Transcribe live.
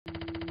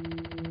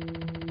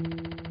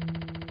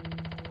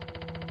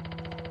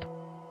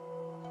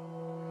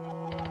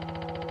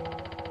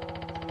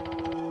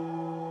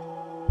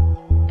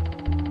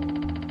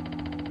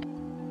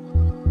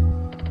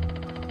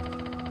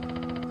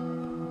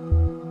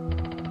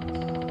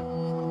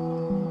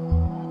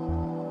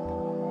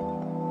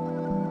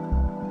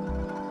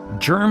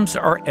Germs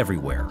are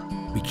everywhere.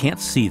 We can't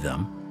see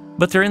them,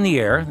 but they're in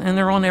the air and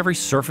they're on every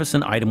surface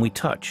and item we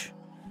touch.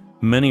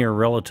 Many are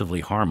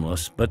relatively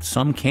harmless, but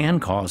some can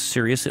cause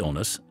serious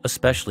illness,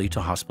 especially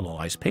to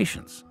hospitalized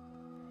patients.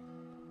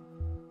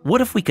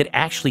 What if we could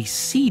actually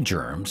see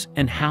germs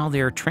and how they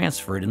are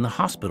transferred in the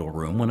hospital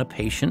room when a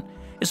patient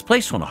is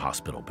placed on a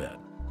hospital bed?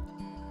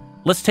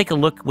 Let's take a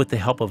look with the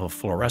help of a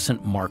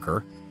fluorescent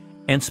marker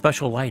and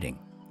special lighting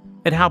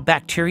at how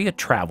bacteria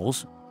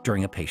travels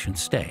during a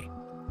patient's stay.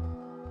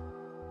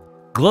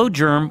 Glow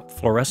germ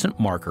fluorescent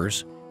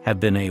markers have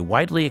been a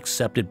widely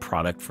accepted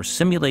product for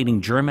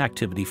simulating germ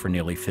activity for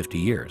nearly 50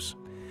 years.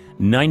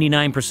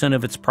 99%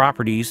 of its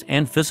properties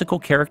and physical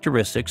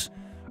characteristics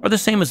are the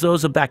same as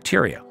those of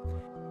bacteria.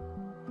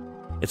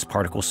 Its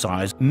particle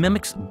size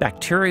mimics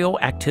bacterial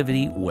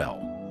activity well.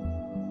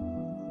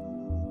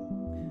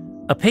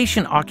 A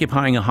patient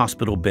occupying a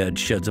hospital bed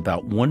sheds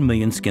about 1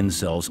 million skin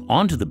cells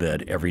onto the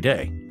bed every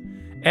day.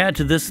 Add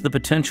to this the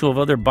potential of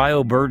other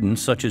bioburdens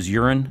such as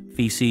urine,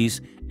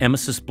 feces,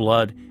 emesis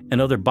blood,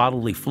 and other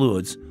bodily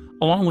fluids,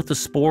 along with the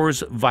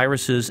spores,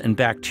 viruses, and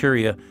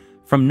bacteria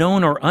from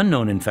known or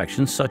unknown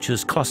infections such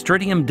as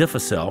Clostridium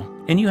difficile,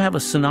 and you have a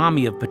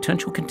tsunami of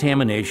potential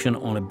contamination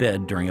on a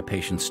bed during a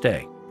patient's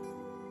stay.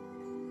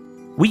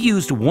 We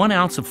used 1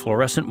 ounce of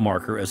fluorescent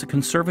marker as a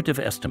conservative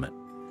estimate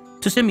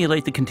to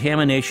simulate the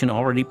contamination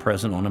already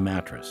present on a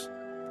mattress.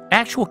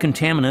 Actual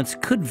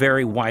contaminants could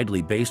vary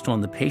widely based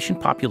on the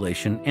patient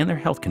population and their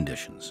health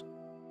conditions.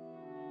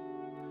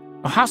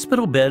 A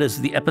hospital bed is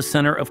the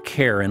epicenter of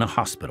care in a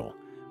hospital.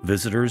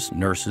 Visitors,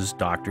 nurses,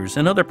 doctors,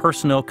 and other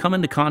personnel come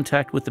into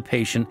contact with the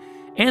patient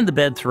and the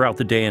bed throughout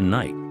the day and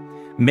night,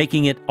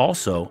 making it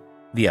also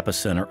the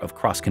epicenter of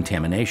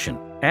cross-contamination,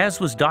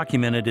 as was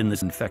documented in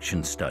this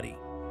infection study.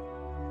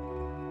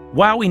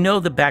 While we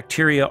know that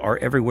bacteria are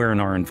everywhere in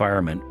our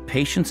environment,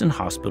 patients in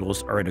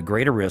hospitals are at a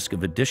greater risk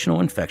of additional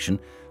infection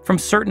from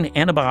certain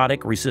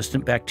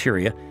antibiotic-resistant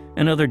bacteria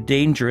and other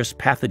dangerous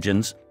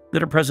pathogens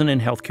that are present in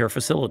healthcare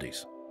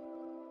facilities.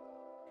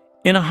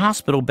 In a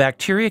hospital,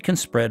 bacteria can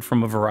spread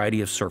from a variety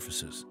of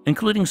surfaces,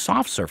 including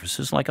soft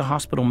surfaces like a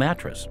hospital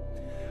mattress,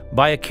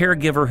 by a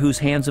caregiver whose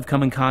hands have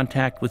come in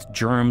contact with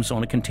germs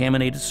on a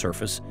contaminated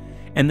surface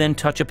and then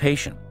touch a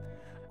patient.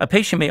 A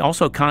patient may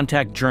also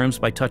contact germs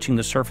by touching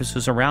the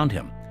surfaces around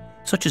him,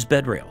 such as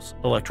bed rails,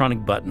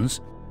 electronic buttons,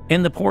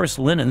 and the porous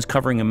linens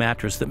covering a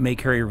mattress that may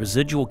carry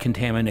residual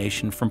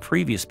contamination from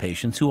previous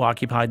patients who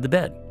occupied the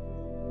bed.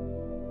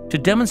 To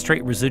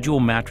demonstrate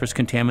residual mattress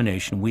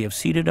contamination, we have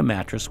seeded a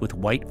mattress with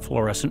white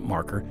fluorescent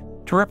marker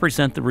to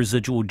represent the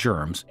residual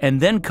germs, and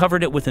then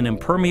covered it with an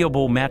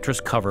impermeable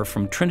mattress cover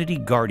from Trinity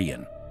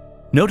Guardian.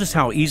 Notice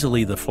how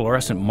easily the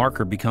fluorescent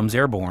marker becomes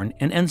airborne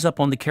and ends up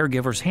on the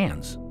caregiver's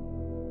hands.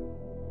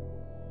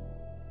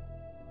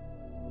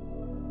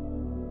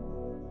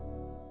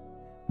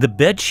 The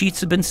bed sheets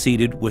have been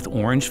seeded with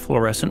orange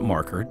fluorescent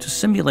marker to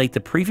simulate the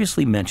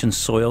previously mentioned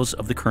soils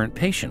of the current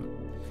patient.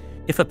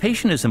 If a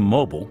patient is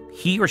immobile,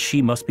 he or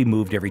she must be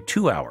moved every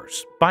 2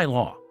 hours, by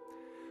law.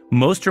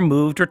 Most are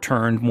moved or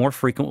turned more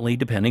frequently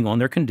depending on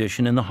their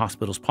condition and the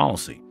hospital's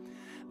policy.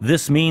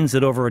 This means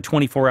that over a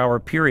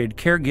 24-hour period,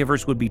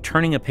 caregivers would be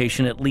turning a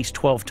patient at least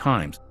 12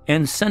 times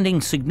and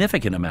sending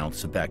significant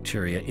amounts of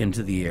bacteria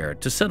into the air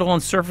to settle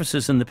on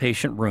surfaces in the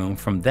patient room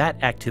from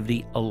that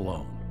activity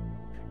alone.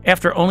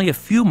 After only a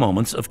few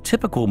moments of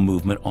typical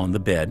movement on the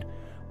bed,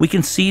 we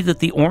can see that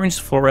the orange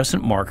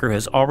fluorescent marker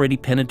has already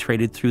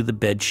penetrated through the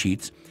bed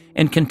sheets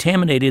and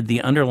contaminated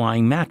the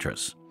underlying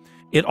mattress.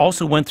 It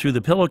also went through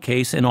the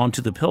pillowcase and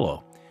onto the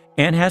pillow,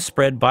 and has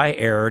spread by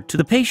air to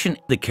the patient,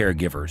 the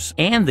caregivers,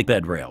 and the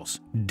bed rails,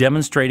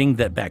 demonstrating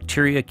that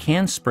bacteria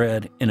can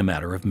spread in a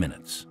matter of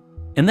minutes.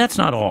 And that's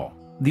not all.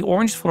 The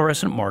orange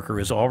fluorescent marker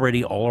is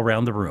already all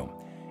around the room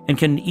and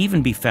can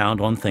even be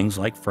found on things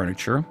like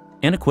furniture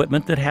and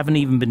equipment that haven't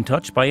even been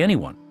touched by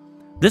anyone.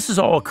 This has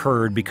all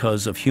occurred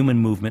because of human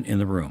movement in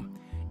the room,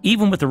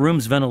 even with the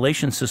room's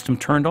ventilation system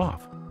turned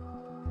off.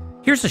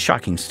 Here's a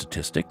shocking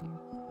statistic.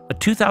 A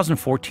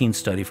 2014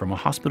 study from a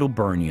hospital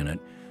burn unit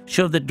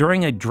showed that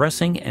during a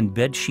dressing and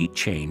bed sheet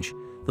change,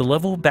 the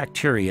level of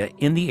bacteria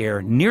in the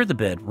air near the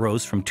bed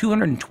rose from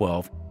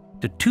 212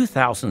 to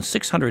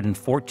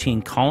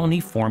 2,614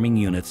 colony-forming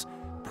units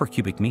per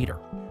cubic meter.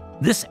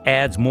 This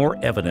adds more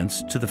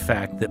evidence to the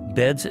fact that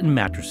beds and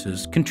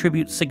mattresses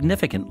contribute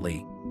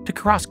significantly to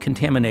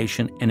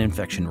cross-contamination and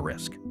infection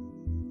risk.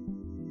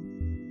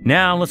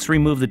 Now let's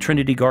remove the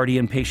Trinity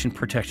Guardian Patient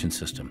Protection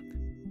System.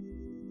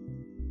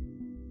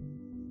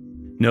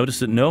 Notice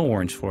that no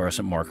orange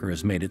fluorescent marker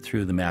has made it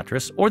through the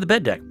mattress or the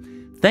bed deck,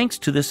 thanks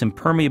to this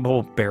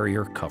impermeable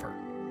barrier cover.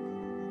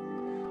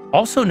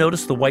 Also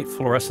notice the white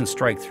fluorescent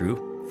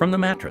strike-through from the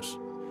mattress,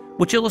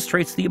 which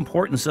illustrates the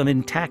importance of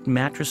intact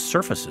mattress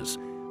surfaces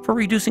for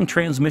reducing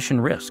transmission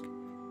risk.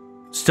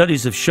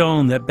 Studies have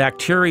shown that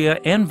bacteria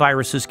and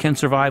viruses can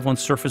survive on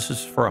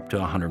surfaces for up to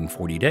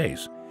 140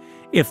 days.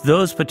 If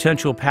those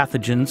potential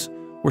pathogens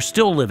were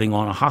still living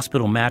on a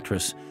hospital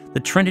mattress, the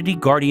Trinity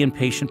Guardian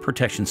Patient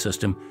Protection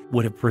System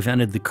would have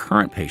prevented the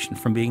current patient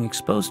from being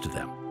exposed to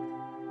them.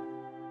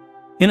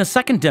 In a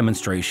second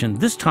demonstration,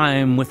 this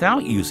time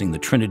without using the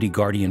Trinity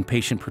Guardian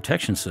patient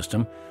protection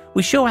system,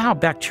 we show how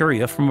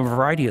bacteria from a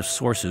variety of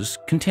sources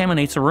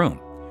contaminates a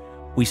room.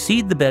 We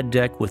seed the bed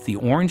deck with the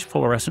orange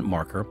fluorescent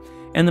marker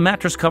and the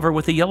mattress cover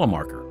with the yellow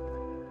marker.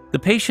 The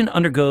patient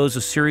undergoes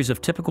a series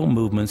of typical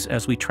movements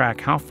as we track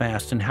how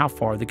fast and how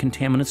far the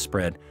contaminants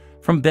spread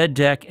from bed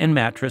deck and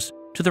mattress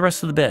to the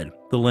rest of the bed,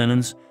 the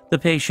linens, the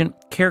patient,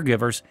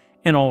 caregivers,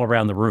 and all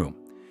around the room.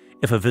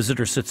 If a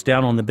visitor sits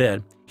down on the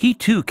bed, he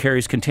too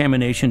carries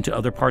contamination to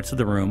other parts of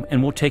the room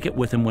and will take it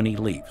with him when he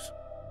leaves.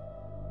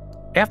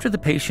 After the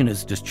patient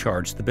is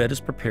discharged, the bed is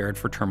prepared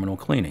for terminal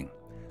cleaning.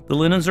 The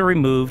linens are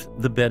removed,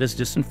 the bed is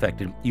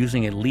disinfected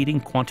using a leading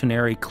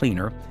quaternary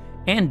cleaner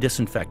and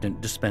disinfectant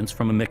dispensed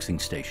from a mixing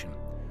station.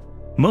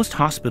 Most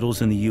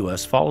hospitals in the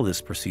U.S. follow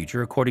this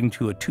procedure according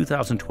to a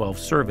 2012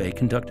 survey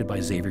conducted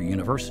by Xavier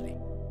University.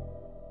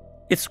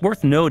 It's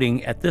worth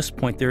noting at this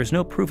point there is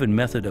no proven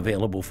method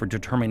available for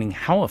determining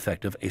how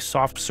effective a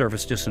soft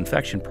surface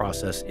disinfection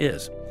process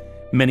is.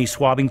 Many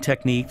swabbing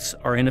techniques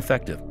are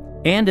ineffective,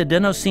 and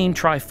adenosine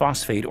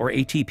triphosphate or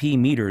ATP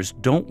meters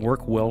don't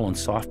work well on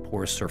soft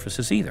porous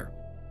surfaces either.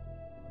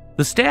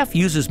 The staff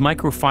uses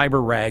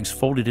microfiber rags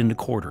folded into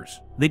quarters.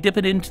 They dip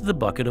it into the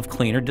bucket of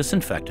cleaner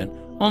disinfectant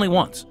only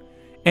once,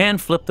 and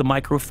flip the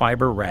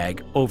microfiber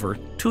rag over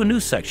to a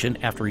new section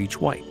after each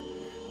wipe.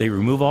 They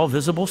remove all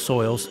visible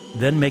soils,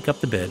 then make up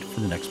the bed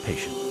for the next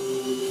patient.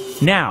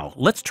 Now,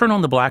 let's turn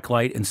on the black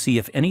light and see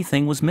if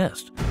anything was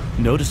missed.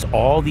 Notice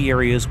all the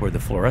areas where the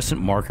fluorescent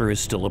marker is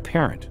still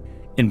apparent,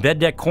 in bed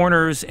deck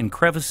corners and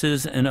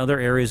crevices and other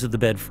areas of the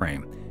bed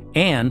frame,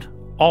 and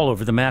all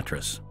over the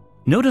mattress.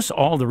 Notice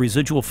all the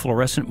residual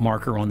fluorescent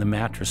marker on the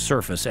mattress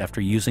surface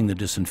after using the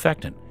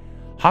disinfectant.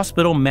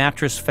 Hospital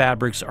mattress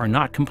fabrics are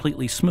not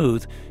completely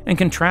smooth and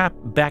can trap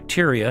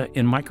bacteria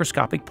in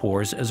microscopic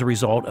pores as a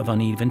result of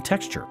uneven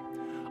texture.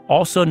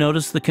 Also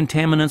notice the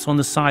contaminants on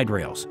the side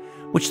rails,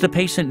 which the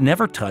patient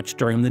never touched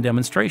during the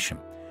demonstration.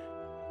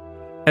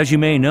 As you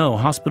may know,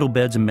 hospital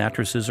beds and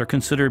mattresses are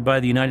considered by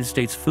the United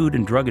States Food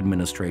and Drug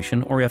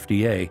Administration, or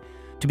FDA,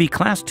 to be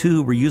Class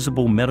II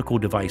reusable medical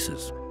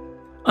devices.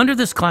 Under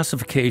this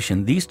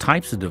classification, these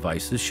types of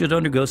devices should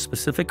undergo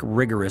specific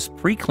rigorous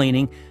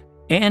pre-cleaning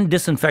and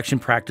disinfection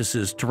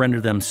practices to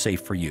render them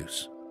safe for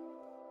use.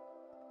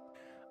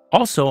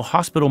 Also,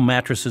 hospital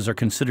mattresses are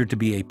considered to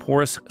be a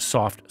porous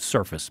soft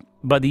surface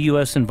by the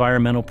U.S.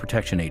 Environmental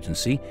Protection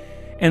Agency,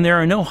 and there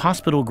are no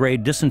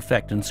hospital-grade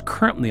disinfectants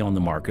currently on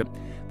the market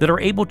that are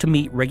able to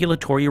meet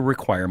regulatory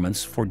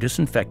requirements for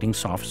disinfecting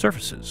soft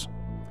surfaces.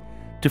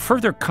 To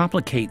further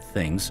complicate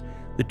things,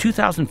 the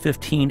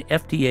 2015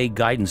 FDA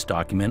guidance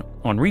document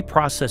on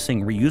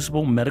reprocessing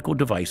reusable medical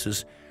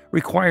devices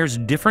requires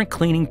different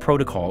cleaning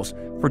protocols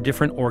for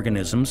different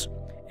organisms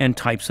and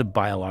types of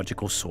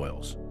biological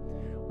soils,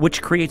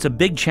 which creates a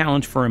big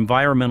challenge for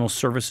environmental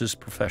services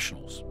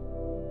professionals.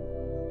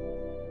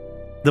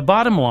 The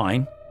bottom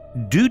line,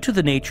 due to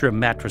the nature of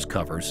mattress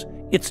covers,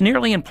 it's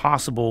nearly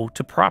impossible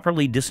to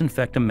properly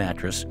disinfect a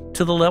mattress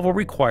to the level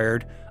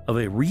required of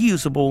a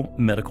reusable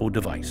medical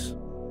device.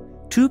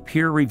 2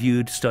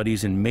 peer-reviewed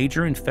studies in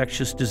major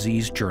infectious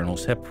disease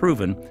journals have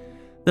proven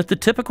that the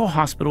typical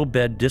hospital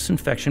bed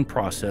disinfection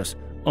process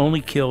only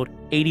killed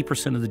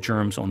 80% of the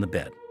germs on the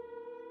bed.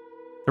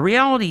 The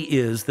reality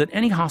is that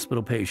any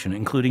hospital patient,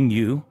 including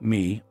you,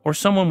 me, or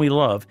someone we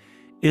love,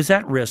 is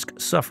at risk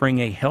suffering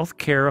a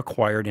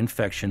healthcare-acquired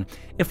infection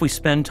if we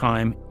spend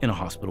time in a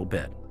hospital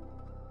bed.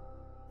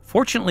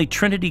 Fortunately,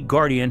 Trinity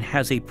Guardian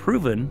has a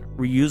proven,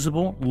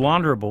 reusable,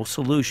 launderable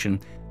solution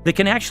that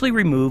can actually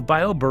remove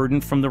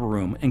bioburden from the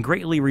room and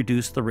greatly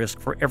reduce the risk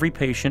for every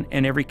patient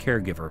and every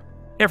caregiver,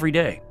 every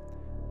day.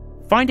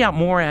 Find out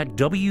more at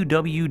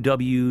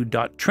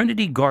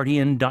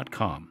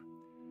www.trinityguardian.com.